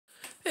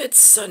It's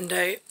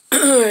Sunday.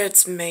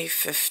 It's May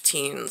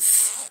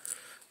 15th.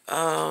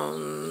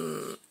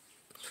 I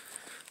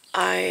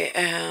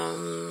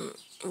am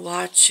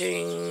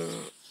watching,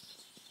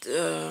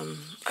 I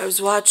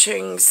was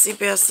watching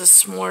CBS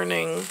this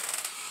morning.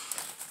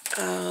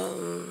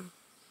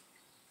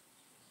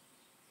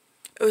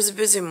 It was a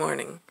busy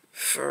morning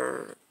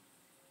for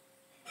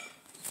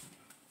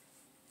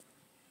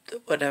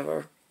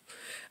whatever.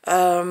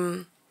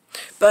 But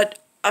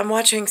I'm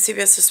watching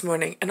CBS this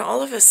morning, and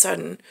all of a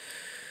sudden,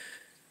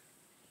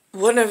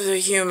 one of the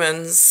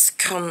humans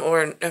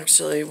one of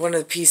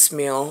the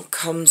piecemeal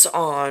comes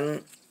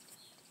on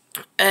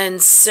and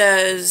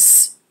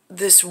says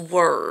this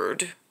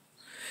word.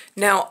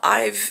 Now,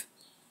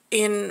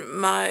 in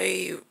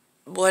my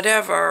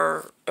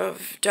whatever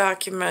of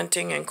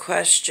documenting and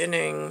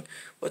questioning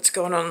what's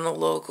going on in the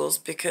locals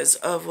because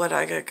of what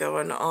I got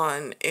going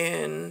on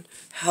in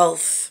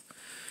health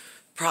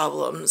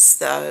problems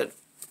that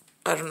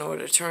I don't know where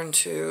to turn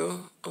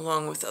to,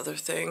 along with other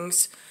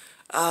things.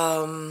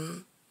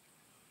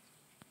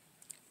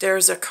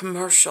 There's a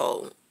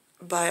commercial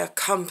by a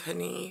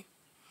company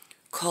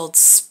called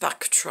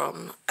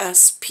Spectrum,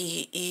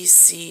 Spectrum.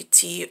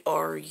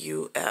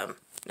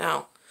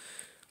 Now,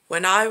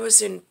 when I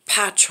was in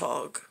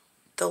Patchogue,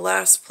 the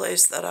last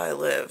place that I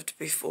lived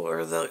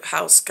before the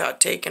house got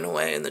taken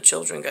away and the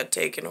children got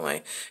taken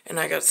away and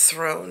I got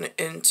thrown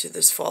into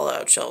this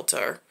fallout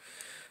shelter,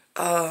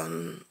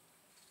 I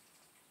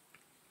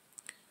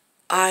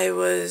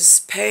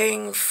was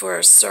paying for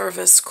a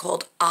service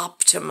called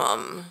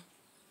Optimum,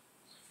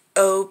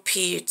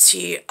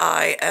 Optimum,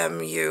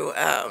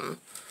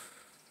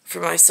 for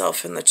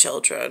myself and the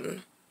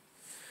children.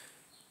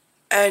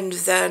 And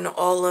then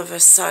all of a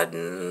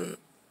sudden,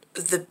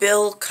 the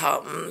bill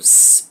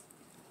comes,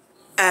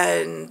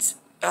 and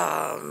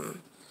I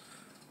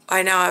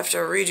now have to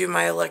redo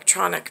my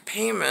electronic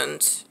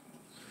payment.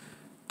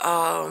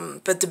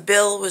 But the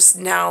bill was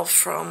now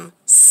from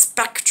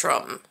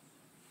Spectrum.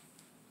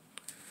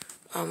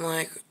 I'm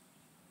like,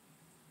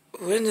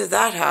 when did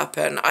that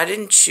happen? I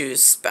didn't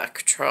choose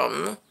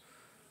Spectrum.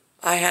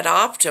 I had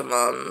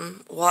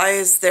Optimum. Why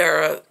is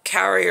there a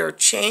carrier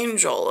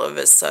change all of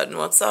a sudden?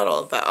 What's that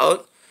all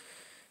about?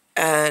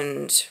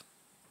 And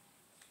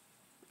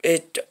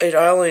I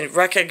only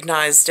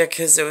recognized it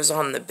because it was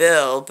on the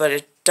bill, but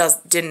it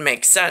didn't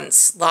make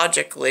sense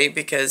logically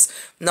because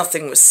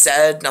nothing was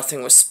said,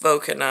 nothing was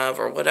spoken of,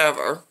 or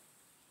whatever.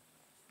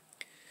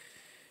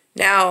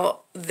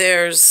 Now,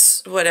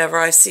 there's whatever,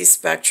 I see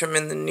Spectrum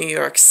in the New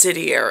York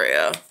City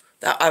area.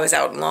 I was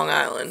out in Long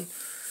Island.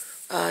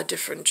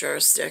 Different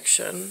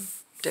jurisdiction,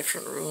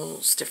 different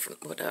rules,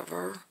 different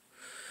whatever.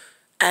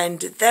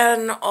 And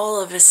then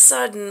all of a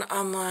sudden,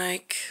 I'm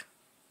like,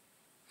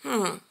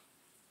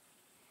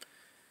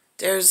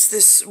 There's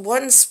this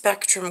one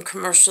Spectrum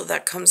commercial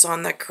that comes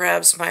on that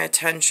grabs my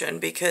attention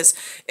because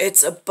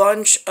it's a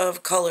bunch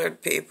of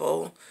colored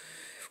people.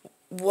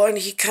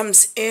 He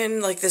comes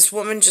in, like this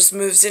woman just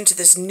moves into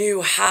this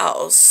new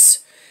house,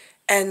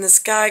 and this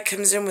guy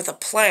comes in with a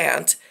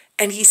plant,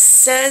 and he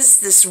says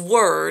this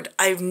word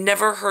I've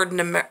never heard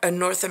a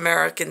North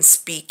American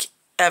speak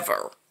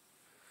ever.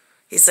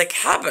 He's like,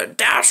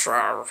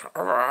 haberdasher.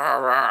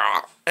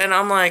 And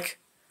I'm like,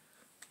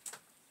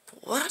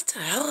 what the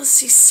hell is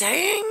he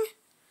saying?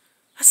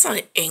 That's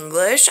not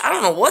English. I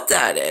don't know what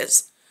that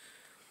is.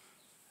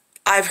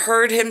 I've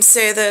heard him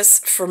say this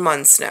for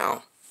months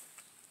now.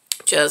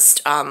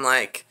 I'm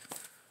like,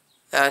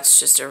 that's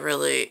just a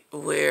really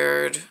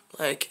weird,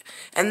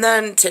 and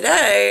then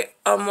today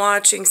I'm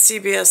watching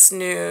CBS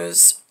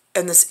News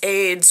and this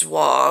AIDS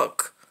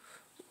walk,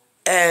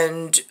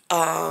 and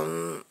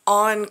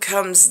on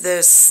comes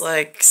this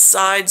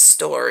side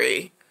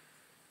story,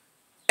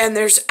 and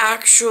there's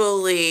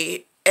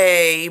actually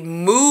a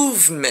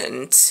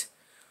movement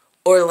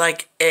or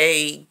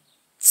a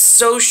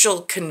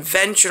social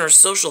convention or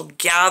social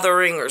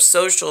gathering or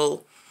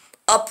social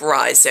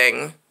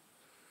uprising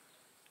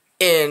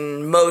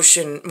in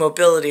motion,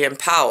 mobility, and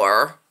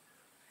power,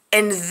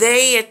 and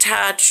they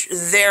attach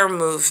their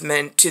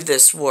movement to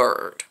this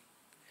word.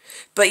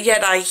 But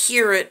yet I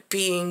hear it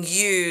being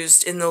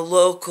used in the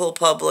local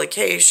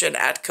publication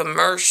at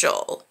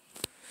commercial.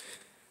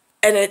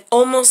 And it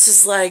almost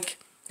is like,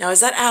 now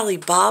is that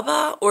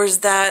Alibaba or is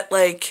that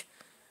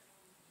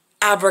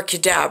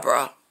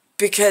abracadabra?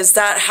 Because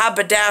that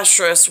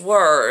haberdasherous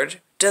word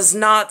does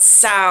not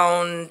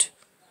sound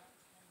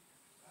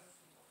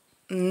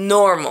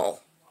normal.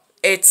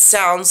 It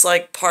sounds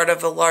like part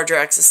of a larger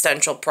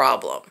existential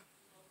problem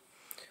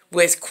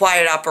with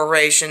quiet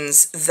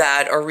operations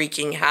that are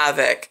wreaking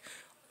havoc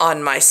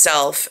on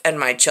myself and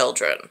my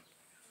children.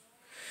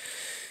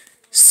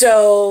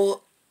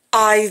 So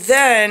I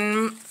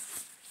then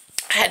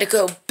had to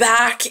go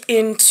back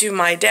into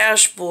my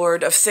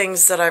dashboard of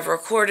things that I've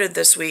recorded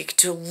this week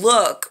to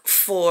look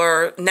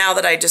for, now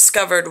that I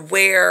discovered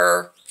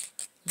where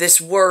this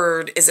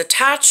word is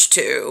attached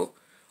to,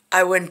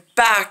 I went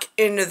back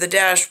into the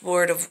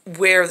dashboard of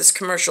where this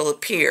commercial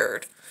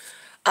appeared.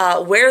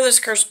 Where this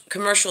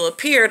commercial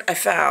appeared, I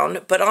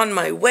found, but on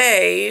my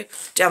way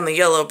down the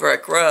yellow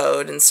brick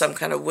road in some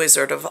kind of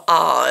Wizard of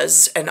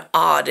Oz, an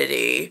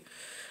oddity,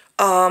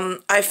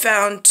 I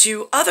found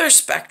 2 other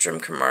Spectrum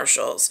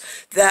commercials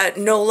that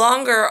no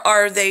longer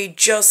are they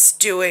just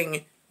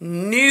doing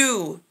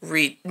new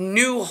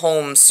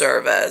home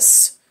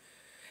service,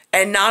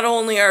 and not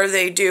only are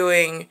they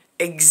doing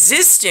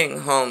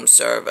existing home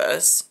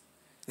service,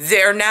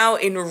 they're now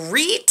in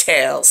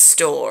retail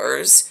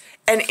stores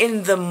and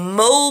in the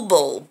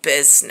mobile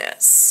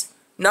business,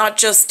 not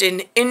just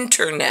in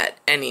internet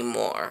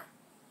anymore.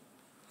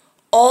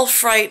 All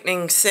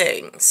frightening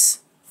things.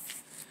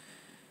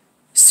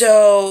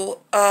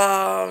 So,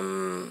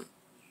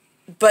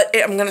 but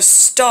I'm going to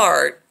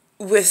start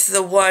with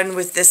the one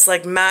with this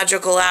like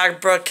magical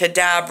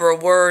abracadabra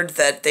word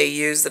that they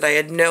use that I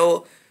had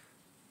no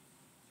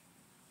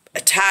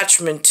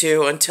attachment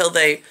to until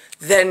they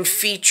then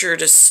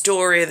featured a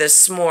story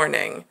this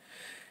morning.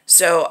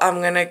 So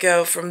I'm going to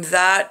go from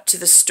that to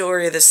the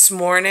story this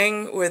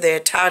morning where they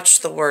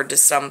attached the word to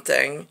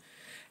something.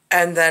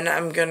 And then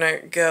I'm going to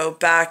go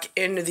back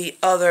into the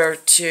other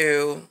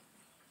 2.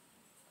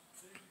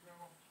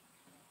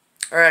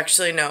 Or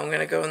actually, no, I'm going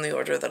to go in the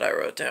order that I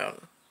wrote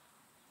down.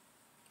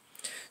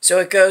 So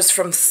it goes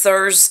from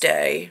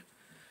Thursday,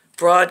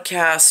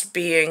 broadcast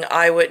being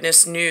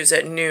Eyewitness News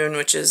at noon,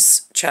 which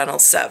is Channel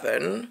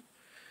 7,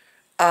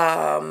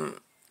 on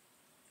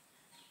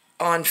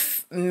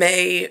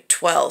May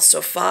 12th,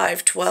 so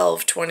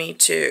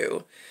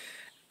 5/12/22,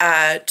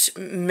 at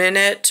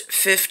minute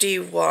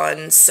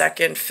 51,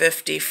 second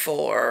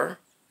 54.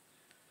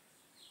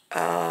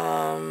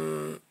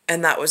 And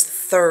that was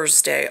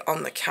Thursday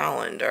on the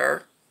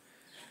calendar.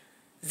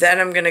 Then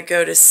I'm going to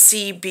go to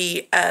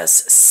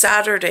CBS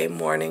Saturday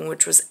morning,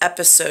 which was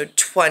episode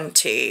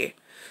 20,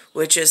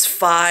 which is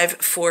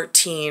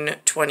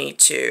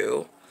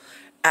 5/14/22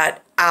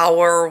 at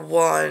hour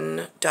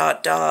 1 ...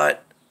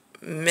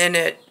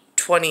 minute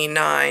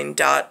 29 ...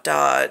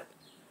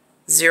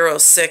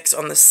 06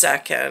 on the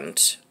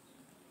 2nd,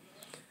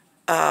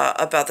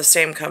 about the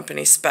same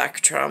company,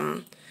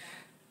 Spectrum.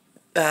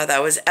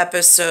 That was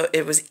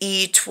it was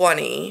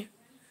E20.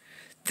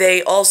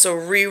 They also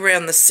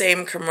reran the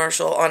same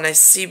commercial on a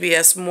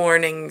CBS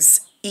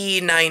Mornings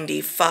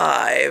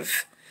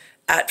E95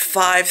 at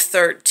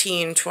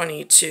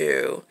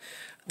 5/13/22.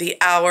 The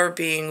hour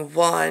being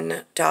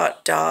 1 ...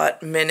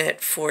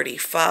 minute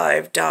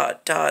 45 ...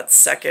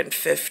 second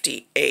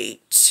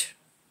 58.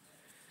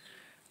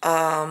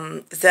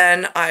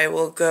 Then I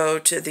will go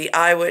to the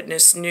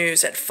Eyewitness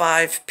News at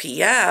 5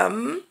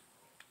 p.m.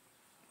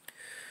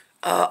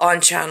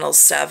 On Channel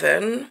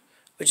 7,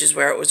 which is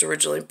where it was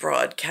originally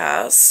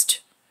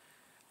broadcast,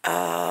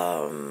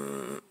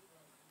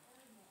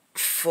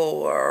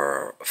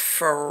 for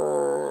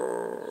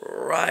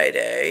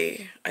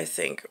Friday, I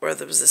think, or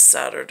there was a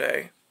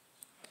Saturday.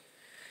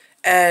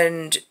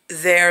 And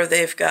there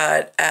they've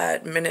got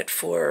at minute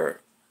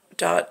 4 ...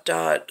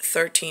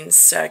 13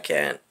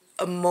 second,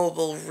 a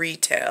mobile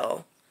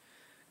retail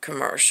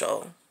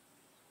commercial.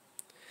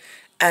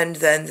 And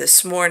then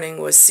this morning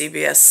was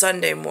CBS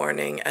Sunday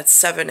morning at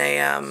 7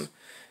 a.m.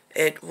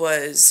 It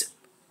was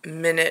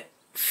minute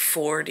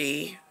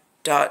 40 ...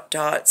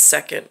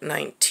 second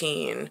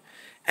 19,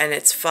 and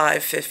it's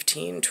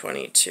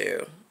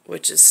 5/15/22,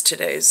 which is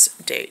today's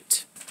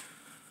date.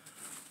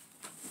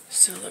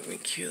 So let me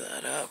cue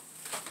that up.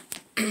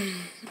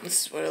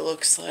 This is what it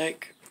looks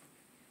like.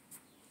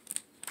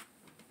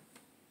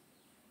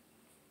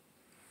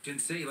 Can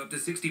save up to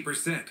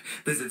 60%.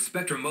 Visit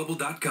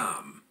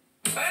SpectrumMobile.com.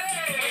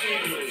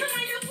 Hey! Somebody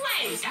to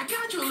play! I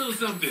got you a little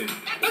something.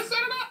 Let's set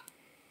it up!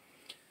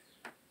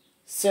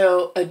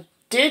 So, a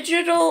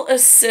digital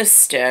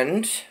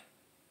assistant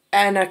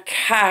and a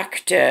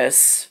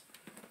cactus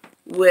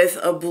with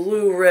a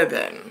blue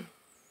ribbon.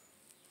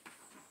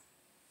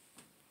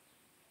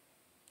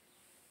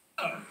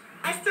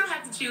 I still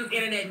have to choose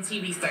internet and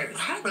TV service.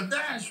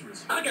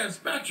 Haberdashers. I got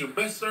Spectrum,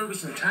 best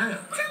service in town.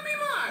 Tell me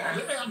more.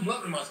 Yeah, I'm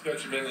loving my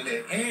Spectrum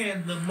internet,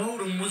 and the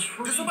modem was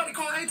free. Did somebody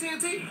call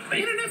AT&T? The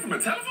internet from a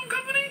telephone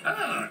company?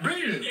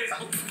 Beat it.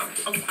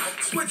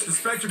 Switch to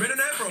Spectrum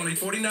Internet for only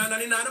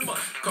 $49.99 a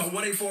month. Call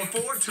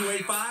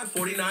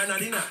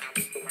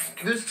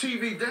 1-844-285-4999. This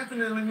TV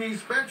definitely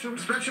needs Spectrum.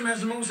 Spectrum has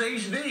the most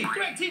HD.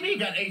 DirecTV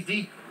got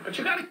HD, but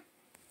you gotta...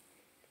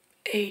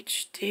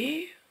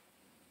 HD?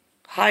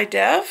 High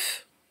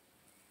def?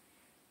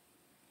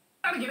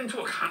 Gotta get into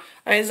a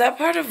Is that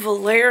part of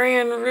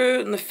Valerian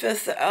Root and the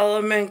Fifth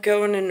Element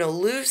going into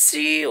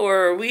Lucy?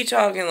 Or are we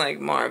talking like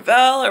Marvel?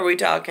 Are we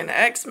talking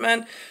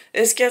X-Men?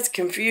 This gets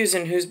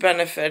confusing who's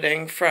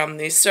benefiting from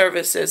these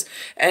services.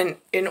 And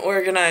in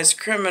organized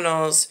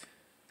criminals,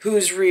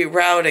 who's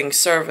rerouting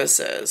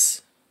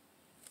services?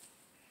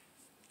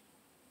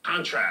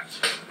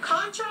 contract.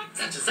 Contract?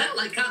 That's a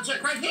satellite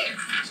contract right here.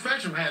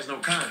 Spectrum has no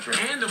contract.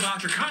 And a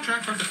voucher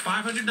contract for up to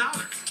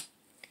 $500.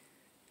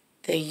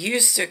 They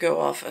used to go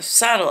off of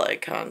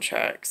satellite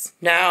contracts.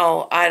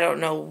 Now, I don't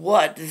know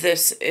what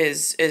this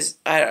is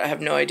I have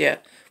no idea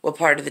what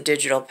part of the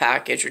digital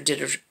package or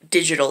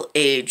digital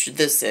age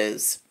this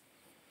is.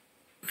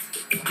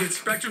 Get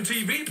Spectrum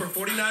TV for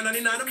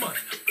 $49.99 a month.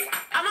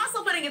 I'm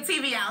also putting a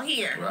TV out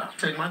here. Well, I'll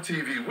take my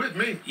TV with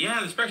me.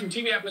 Yeah, the Spectrum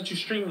TV app lets you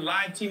stream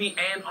live TV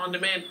and on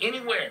demand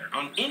anywhere,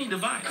 on any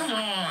device. Come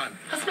on,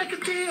 let's make a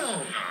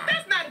deal.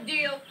 That's not a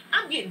deal.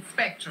 I'm getting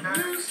Spectrum.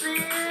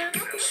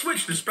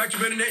 Switch to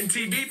Spectrum Internet and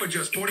TV for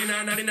just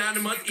 $49.99 a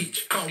month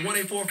each. Call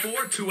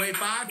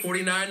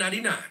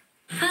 1-844-285-4999.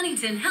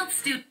 Huntington helps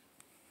students.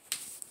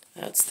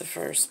 That's the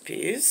first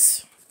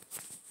piece.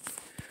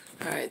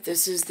 All right,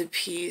 this is the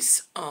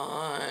piece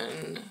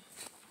on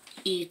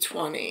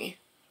E20.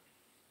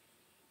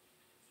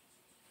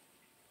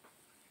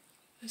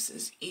 This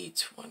is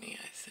E20,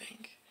 I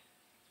think.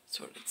 That's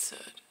what it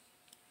said.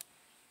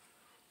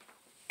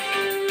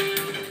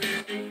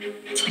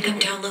 It's like I'm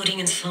downloading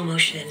in slow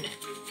motion.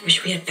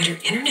 Wish we had better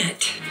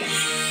internet.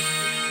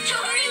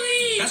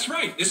 Charlie! That's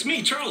right, it's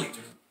me, Charlie.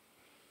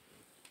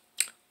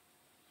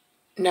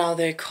 Now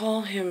they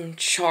call him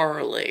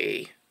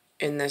Charlie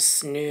in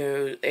this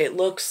new, it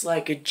looks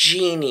like a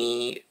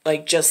genie,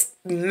 like just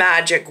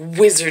magic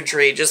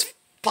wizardry just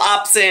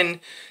pops in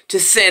to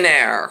thin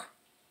air.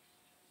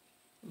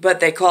 But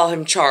they call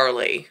him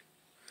Charlie.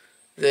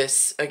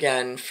 This,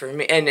 again, for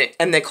me,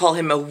 and they call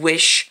him a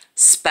wish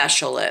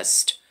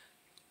specialist.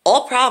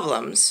 All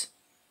problems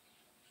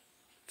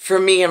for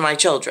me and my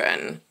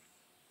children.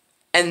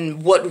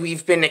 And what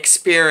we've been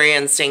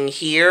experiencing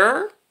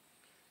here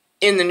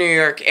in the New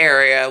York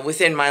area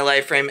within my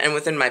life frame and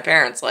within my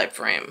parents' life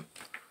frame.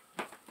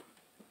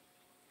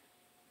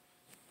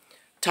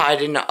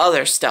 Tied into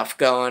other stuff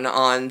going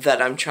on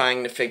that I'm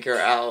trying to figure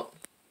out.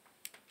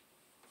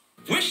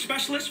 Wish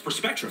specialist for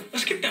Spectrum.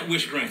 Let's get that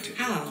wish granted.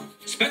 How?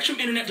 Spectrum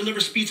Internet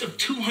delivers speeds of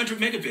 200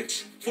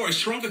 megabits for a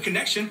stronger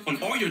connection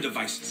on all your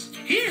devices.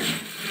 Here,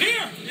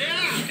 yeah,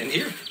 and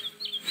here.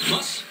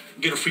 Plus,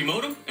 get a free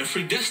modem and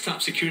free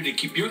desktop security to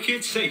keep your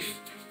kids safe.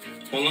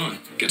 Online,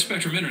 get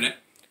Spectrum Internet.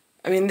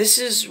 I mean, this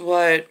is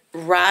what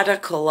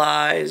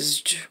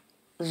radicalized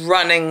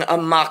running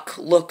amok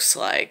looks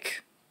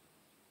like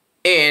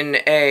in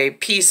a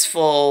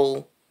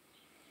peaceful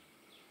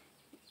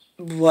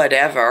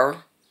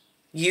whatever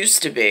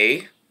used to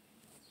be.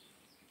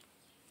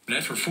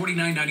 That's for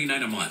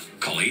 $49.99 a month.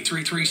 Call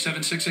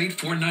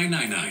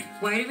 833-768-4999.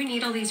 Why do we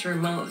need all these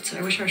remotes?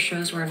 I wish our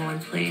shows were in one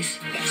place.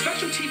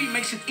 Spectrum TV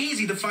makes it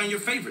easy to find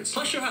your favorites.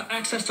 Plus, you'll have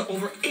access to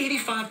over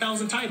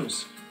 85,000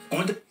 titles.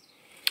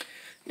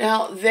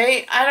 Now,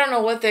 I don't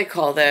know what they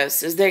call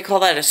this. Is they call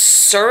that a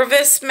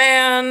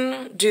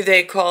serviceman? Do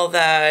they call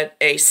that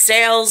a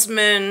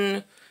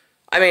salesman?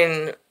 I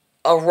mean,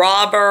 a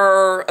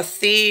robber, a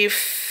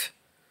thief,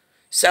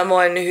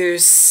 someone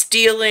who's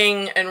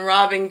stealing and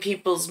robbing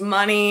people's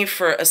money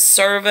for a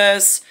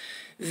service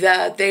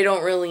that they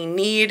don't really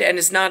need and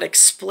is not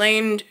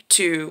explained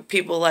to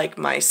people like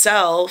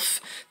myself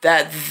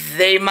that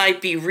they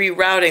might be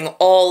rerouting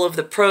all of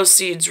the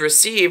proceeds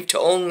received to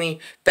only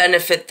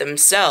benefit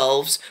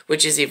themselves,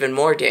 which is even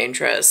more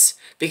dangerous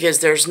because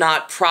there's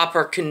not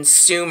proper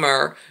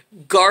consumer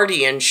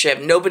guardianship.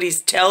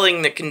 Nobody's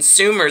telling the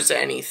consumers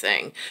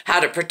anything, how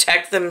to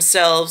protect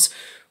themselves,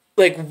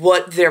 like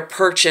what their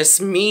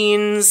purchase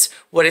means,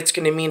 what it's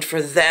going to mean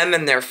for them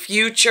and their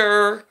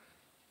future.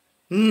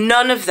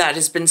 None of that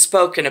has been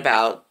spoken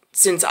about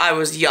since I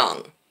was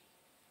young.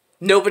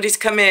 Nobody's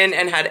come in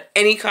and had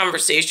any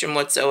conversation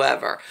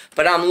whatsoever.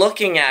 But I'm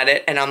looking at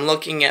it and I'm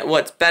looking at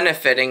what's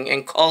benefiting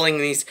and calling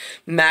these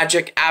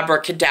magic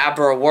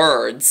abracadabra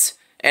words.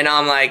 And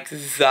I'm like,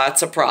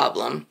 that's a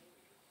problem.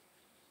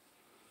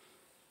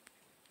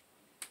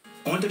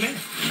 On demand.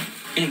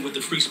 And with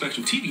the free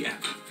Spectrum TV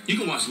app, you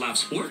can watch live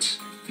sports,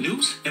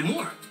 news, and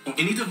more on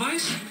any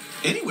device,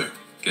 anywhere.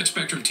 Get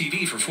Spectrum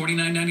TV for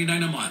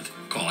 $49.99 a month.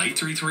 Call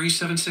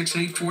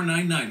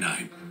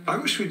 833-768-4999. I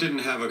wish we didn't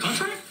have a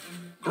Contract?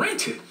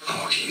 Granted.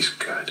 Oh, he's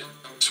good.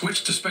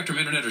 Switch to Spectrum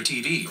Internet or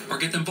TV, or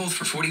get them both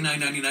for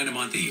 $49.99 a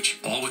month each,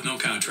 all with no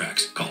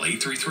contracts. Call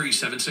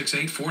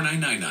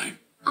 833-768-4999.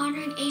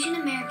 Honoring Asian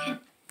American.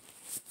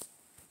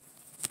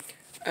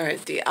 All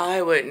right, the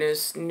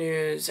Eyewitness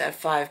News at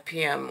 5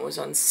 p.m. was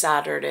on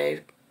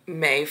Saturday,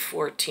 May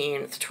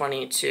 14th,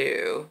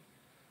 22.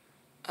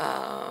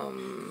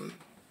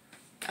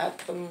 At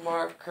the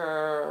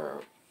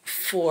marker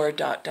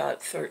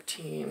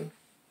 4.13.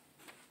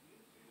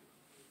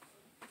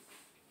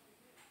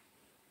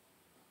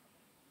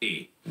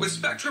 With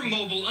Spectrum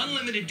Mobile,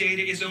 unlimited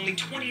data is only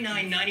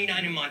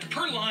 $29.99 a month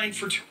per line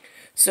for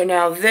So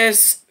now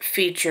this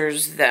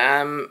features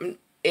them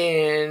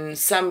in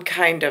some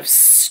kind of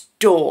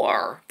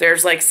store.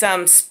 There's like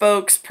some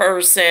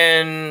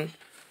spokesperson,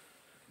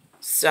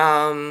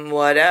 some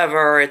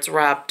whatever it's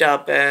wrapped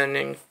up in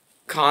and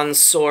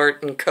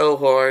consort and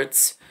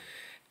cohorts.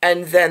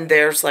 And then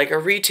there's like a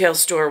retail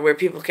store where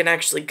people can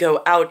actually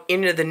go out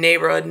into the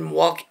neighborhood and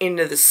walk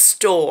into the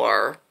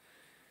store.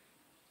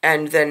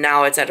 And then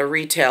now it's at a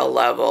retail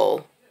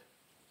level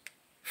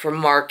for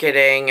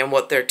marketing and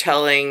what they're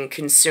telling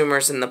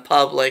consumers and the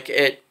public.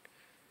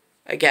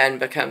 again,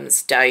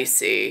 becomes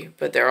dicey,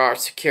 but there are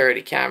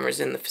security cameras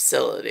in the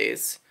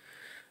facilities.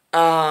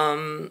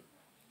 But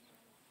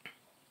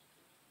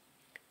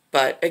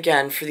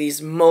again, for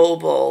these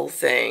mobile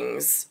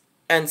things,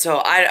 and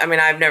so I mean,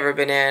 I've never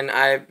been in,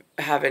 I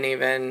haven't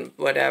even,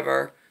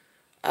 whatever,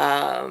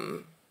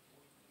 but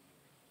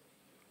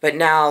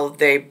now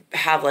they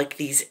have like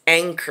these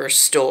anchor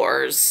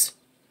stores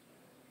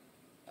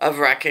of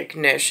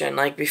recognition.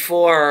 Like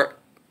before,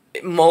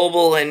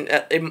 mobile and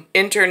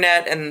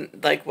internet and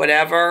like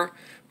whatever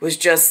was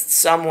just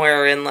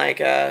somewhere in like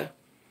a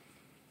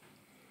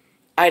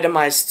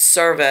itemized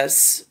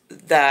service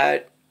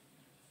that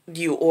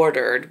you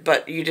ordered,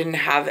 but you didn't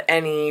have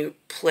any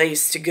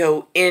place to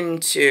go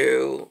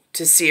into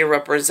to see a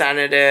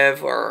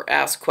representative or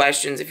ask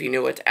questions if you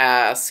knew what to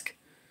ask.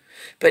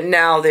 But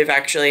now they've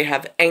actually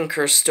have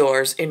anchor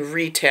stores in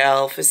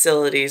retail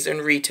facilities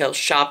and retail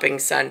shopping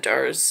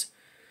centers.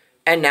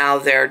 And now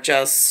they're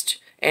just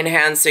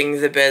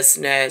enhancing the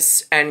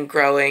business and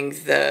growing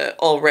the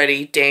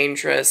already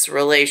dangerous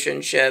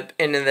relationship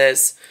into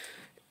this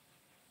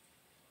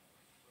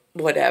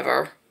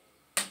whatever.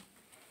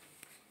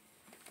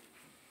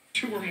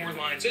 2 or more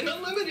lines, and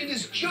unlimited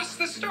is just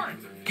the start.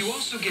 You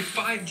also get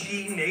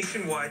 5G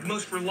nationwide,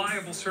 most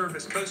reliable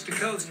service coast to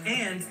coast,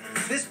 and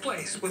this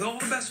place with all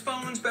the best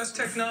phones, best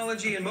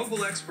technology, and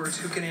mobile experts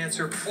who can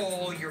answer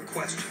all your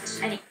questions.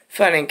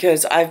 Funny,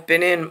 because I've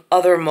been in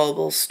other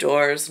mobile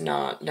stores,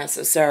 not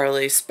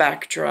necessarily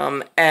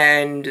Spectrum,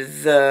 and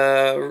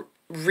the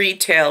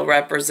retail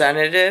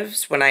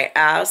representatives, when I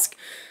ask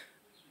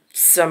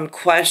some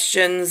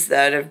questions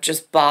that are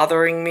just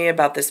bothering me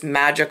about this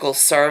magical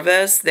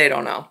service, they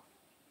don't know.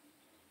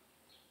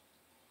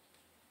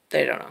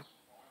 They don't know.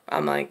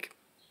 I'm like,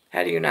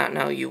 how do you not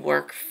know? You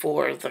work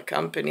for the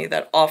company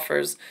that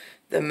offers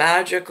the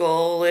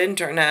magical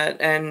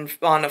internet and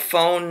on a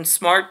phone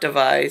smart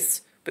device,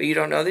 but you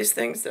don't know these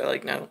things? They're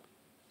like, no.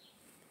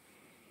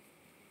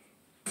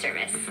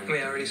 Service. I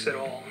mean, I already said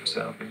all,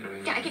 so.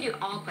 Yeah, I can do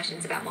all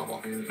questions about mobile.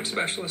 I'm a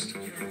specialist.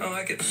 I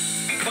like it.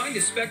 Find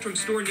a Spectrum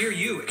store near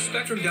you at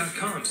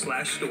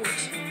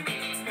spectrum.com/stores.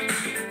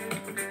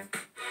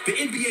 The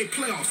NBA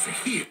playoffs are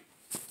here.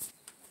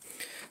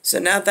 So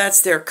now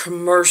that's their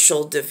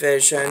commercial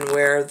division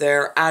where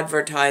they're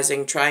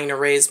advertising, trying to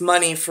raise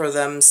money for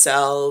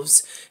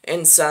themselves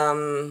in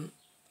some,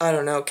 I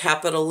don't know,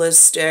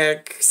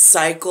 capitalistic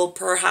cycle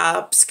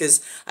perhaps, because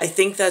I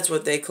think that's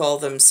what they call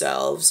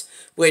themselves,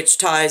 which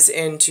ties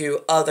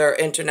into other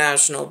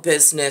international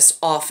business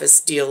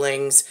office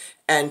dealings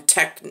and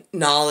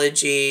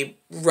technology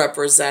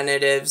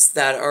representatives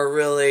that are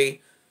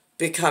really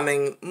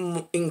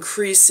becoming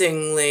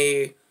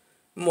increasingly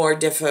more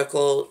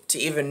difficult to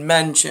even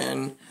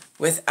mention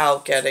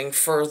without getting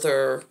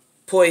further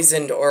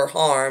poisoned or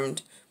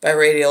harmed by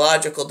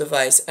radiological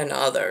device and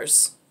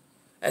others,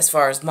 as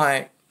far as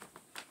my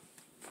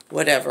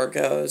whatever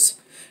goes.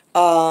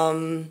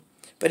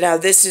 But now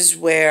this is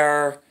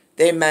where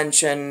they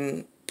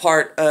mention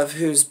part of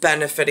who's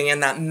benefiting in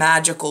that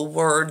magical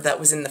word that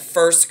was in the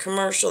first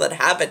commercial, that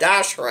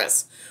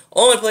haberdasheress.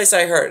 Only place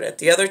I heard it.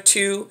 The other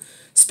 2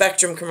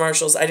 Spectrum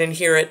commercials, I didn't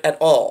hear it at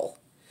all.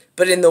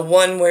 But in the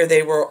one where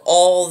they were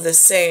all the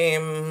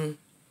same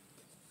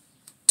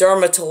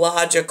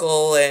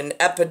dermatological and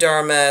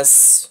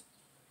epidermis,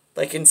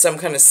 like in some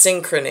kind of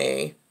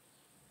synchrony,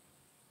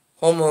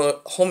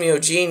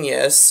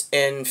 homogeneous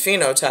in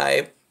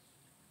phenotype,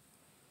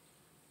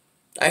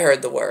 I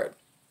heard the word.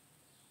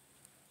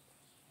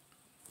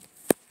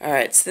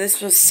 Alright, so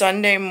this was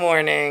Sunday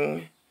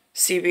morning,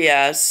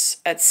 CBS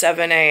at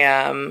 7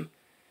 a.m.,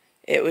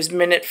 It was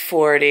minute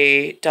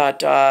 40, ...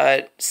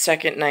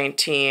 second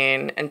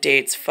 19, and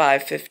dates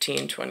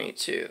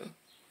 5/15/22.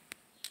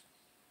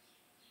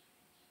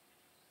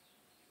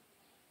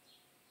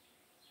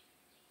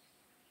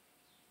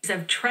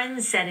 Of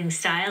trend-setting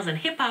styles and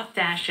hip-hop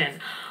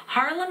fashion,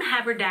 Harlem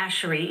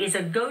Haberdashery is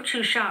a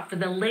go-to shop for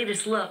the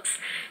latest looks.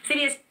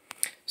 CBS.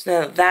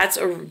 So that's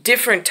a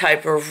different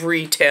type of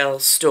retail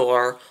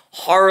store,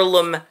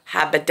 Harlem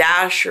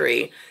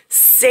Haberdashery.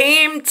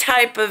 Same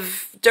type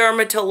of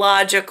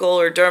dermatological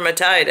or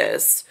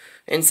dermatitis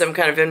and some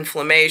kind of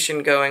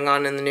inflammation going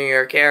on in the New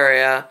York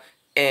area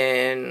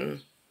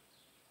in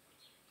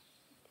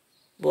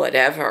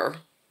whatever.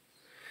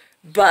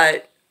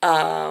 But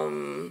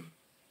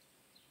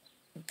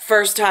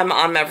first time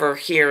I'm ever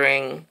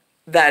hearing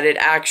that it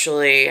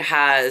actually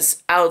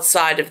has,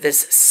 outside of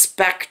this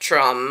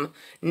Spectrum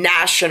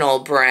national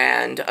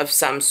brand of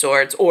some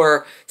sorts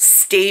or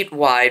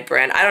statewide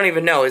brand. I don't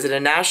even know. Is it a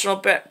national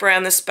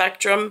brand, the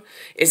Spectrum?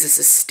 Is this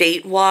a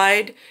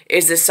statewide?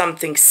 Is this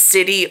something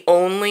city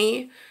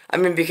only? I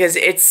mean, because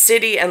it's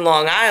city and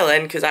Long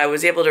Island, because I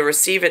was able to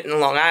receive it in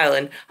Long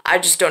Island. I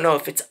just don't know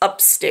if it's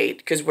upstate,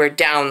 because we're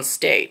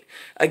downstate.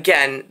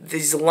 Again,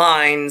 these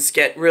lines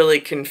get really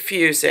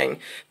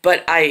confusing,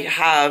 but I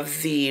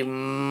have the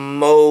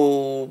mobile,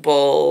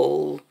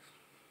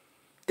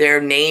 their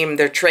name,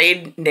 their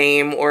trade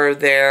name, or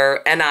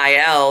their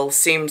NIL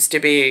seems to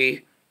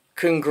be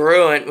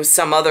congruent with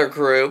some other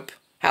group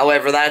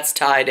However that's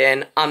tied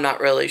in, I'm not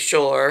really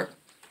sure.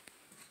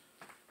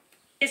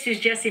 This is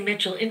Jessie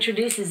Mitchell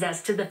introduces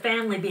us to the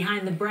family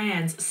behind the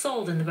brands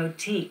sold in the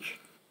boutique.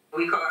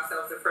 We call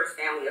ourselves the first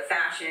family of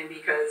fashion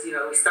because,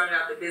 we started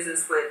out the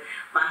business with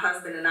my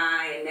husband and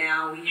I, and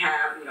now we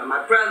have,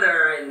 my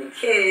brother and the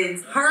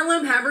kids.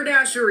 Harlem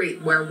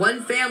Haberdashery, where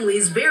one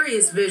family's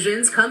various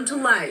visions come to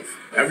life.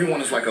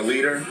 Everyone is like a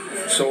leader,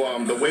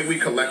 so the way we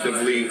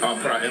collectively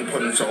put our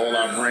input into all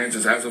our brands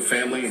is as a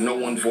family. No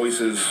one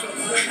voice is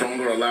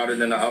stronger or louder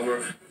than the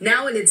other.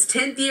 Now in its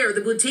 10th year,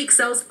 the boutique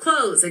sells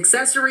clothes,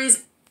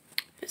 accessories.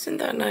 Isn't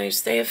that nice?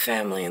 They have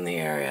family in the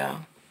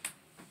area.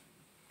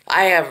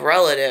 I have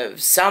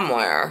relatives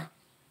somewhere.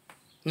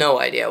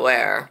 No idea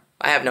where.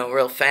 I have no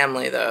real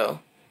family, though.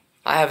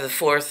 I have the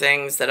 4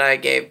 things that I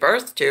gave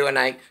birth to, and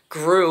I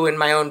grew in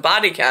my own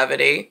body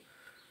cavity.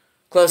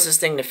 Closest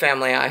thing to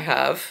family I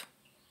have.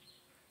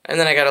 And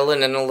then I got a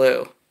Lynn and a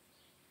Lou.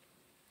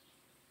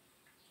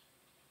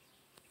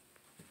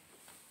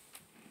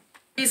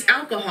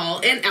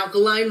 Alcohol and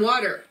alkaline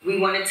water. We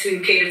wanted to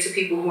cater to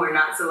people who are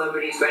not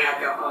celebrities but have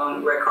their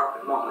own red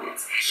carpet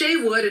moments. Shea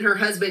Wood and her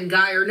husband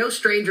Guy are no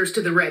strangers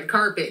to the red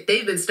carpet.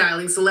 They've been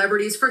styling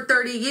celebrities for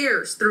 30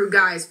 years through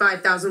Guy's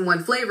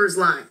 5001 Flavors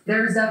line.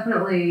 There's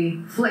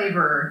definitely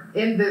flavor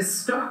in this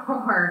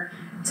store.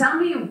 Tell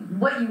me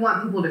what you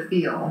want people to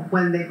feel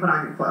when they put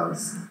on your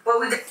clothes.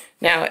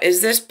 Now,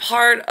 is this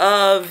part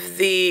of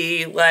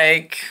the,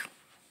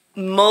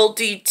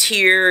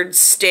 multi-tiered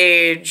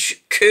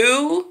stage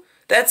coup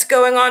that's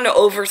going on to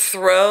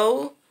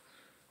overthrow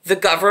the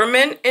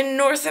government in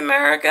North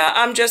America?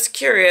 I'm just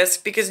curious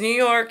because New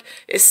York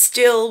is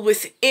still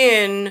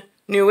within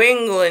New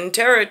England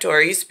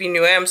territory. It used to be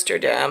New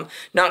Amsterdam.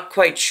 Not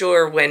quite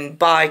sure when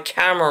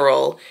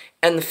bicameral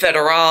and the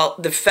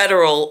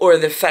federal or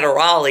the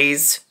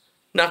federales,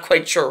 not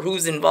quite sure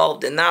who's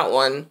involved in that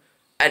one,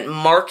 at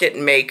market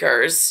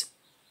makers,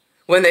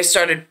 when they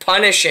started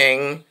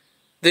punishing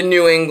the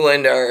New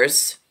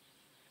Englanders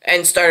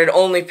and started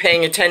only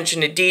paying attention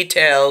to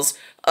details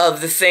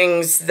of the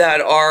things that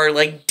are,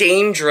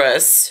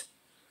 dangerous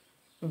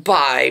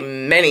by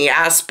many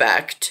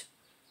aspects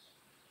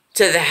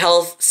to the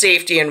health,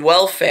 safety, and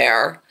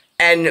welfare,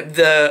 and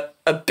the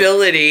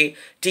ability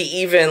to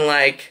even,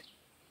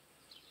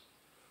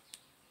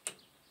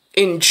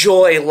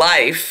 enjoy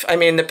life. I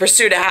mean, the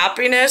pursuit of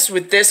happiness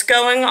with this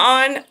going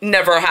on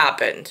never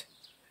happened.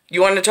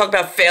 You want to talk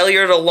about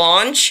failure to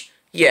launch?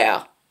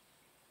 Yeah.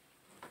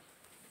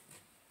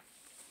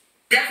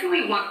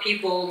 Definitely want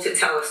people to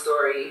tell a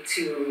story,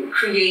 to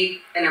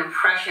create an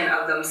impression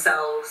of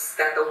themselves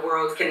that the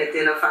world can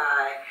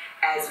identify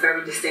as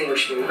very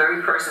distinguishable,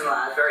 very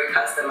personalized, very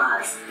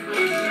customized.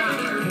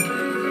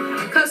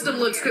 Custom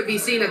looks could be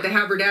seen at the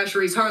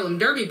Haberdashery's Harlem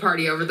Derby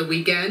party over the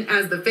weekend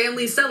as the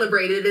family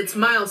celebrated its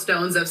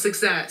milestones of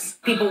success.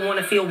 People want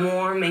to feel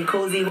warm and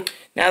cozy.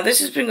 Now,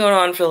 this has been going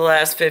on for the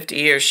last 50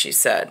 years, she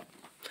said.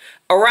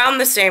 Around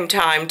the same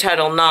time,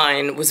 Title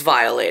IX was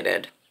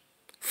violated,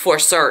 for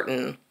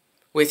certain,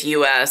 with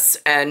U.S.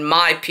 and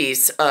my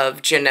piece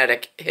of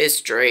genetic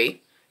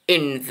history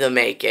in the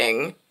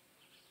making.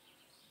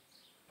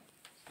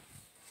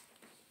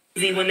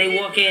 When they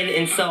walk in,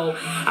 and so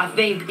I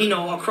think,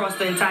 across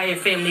the entire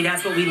family,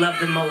 that's what we love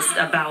the most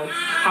about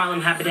Harlem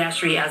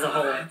Haberdashery as a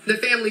whole. The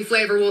family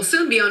flavor will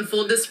soon be on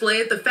full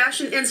display at the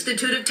Fashion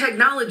Institute of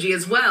Technology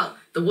as well.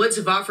 The Woods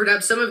have offered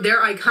up some of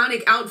their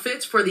iconic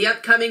outfits for the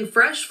upcoming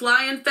Fresh,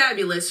 Fly, and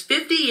Fabulous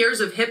 50 Years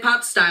of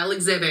Hip-Hop Style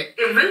exhibit.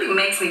 It really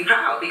makes me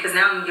proud because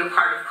now you're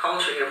part of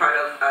culture, you're part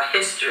of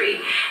history,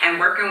 and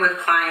working with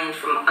clients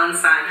from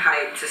unsigned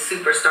hype to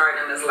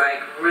superstardom is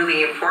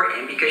really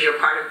important because you're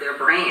part of their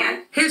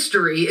brand.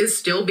 History is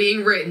still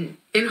being written.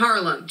 In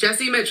Harlem,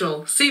 Jessie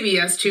Mitchell,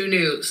 CBS 2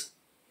 News.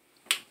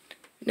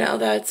 Now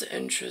that's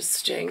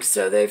interesting.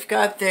 So they've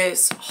got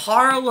this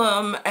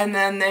Harlem, and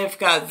then they've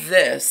got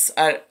this,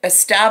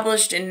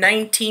 established in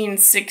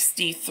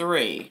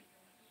 1963.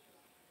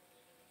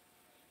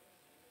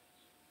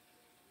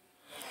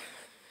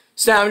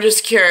 So now I'm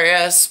just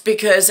curious,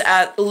 because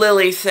at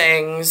Lily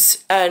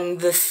Things and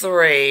the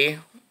 3,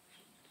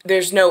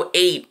 there's no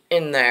 8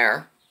 in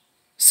there.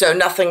 So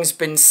nothing's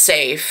been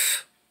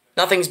safe.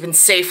 Nothing's been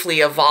safely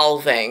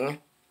evolving.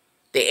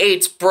 The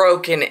 8's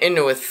broken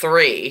into a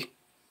 3.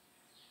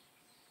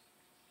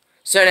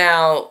 So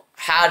now,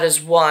 how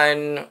does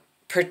one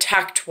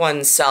protect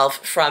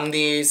oneself from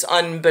these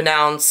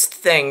unbeknownst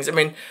things? I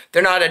mean,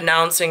 they're not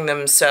announcing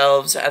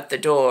themselves at the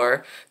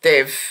door.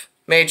 They've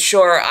made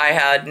sure I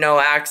had no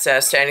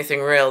access to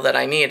anything real that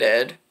I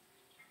needed.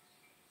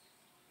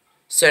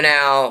 So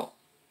now,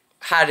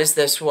 how does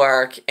this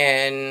work?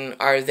 And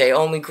are they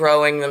only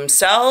growing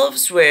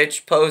themselves,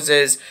 which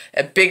poses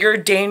a bigger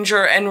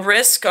danger and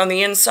risk on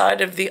the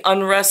inside of the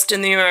unrest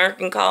in the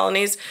American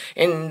colonies?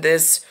 In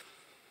this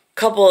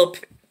couple of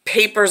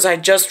papers I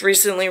just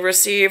recently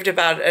received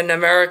about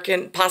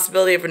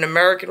possibility of an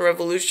American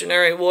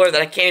Revolutionary War that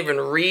I can't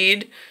even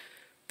read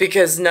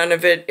because none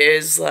of it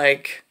is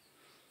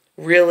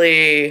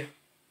really,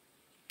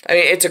 I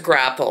mean, it's a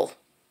grapple.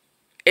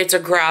 it's a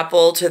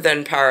grapple to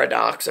then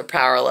paradox or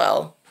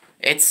parallel.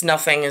 It's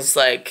nothing is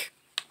like,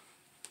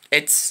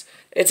 it's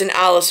an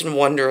Alice in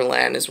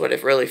Wonderland is what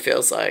it really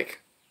feels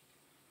like.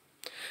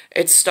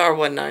 It's star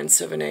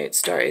 1978,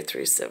 star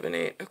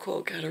 8378,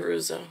 Nicole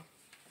Cattaruzza.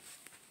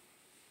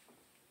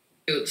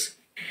 Oops.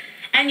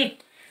 And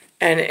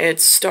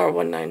it's star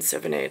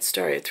 1978,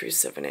 star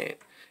 8378.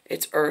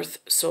 It's Earth,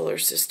 Solar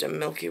System,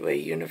 Milky Way,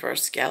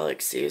 Universe,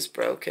 Galaxy is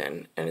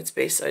broken. And it's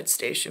Bayside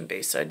Station,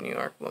 Bayside, New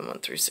York,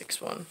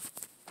 11361.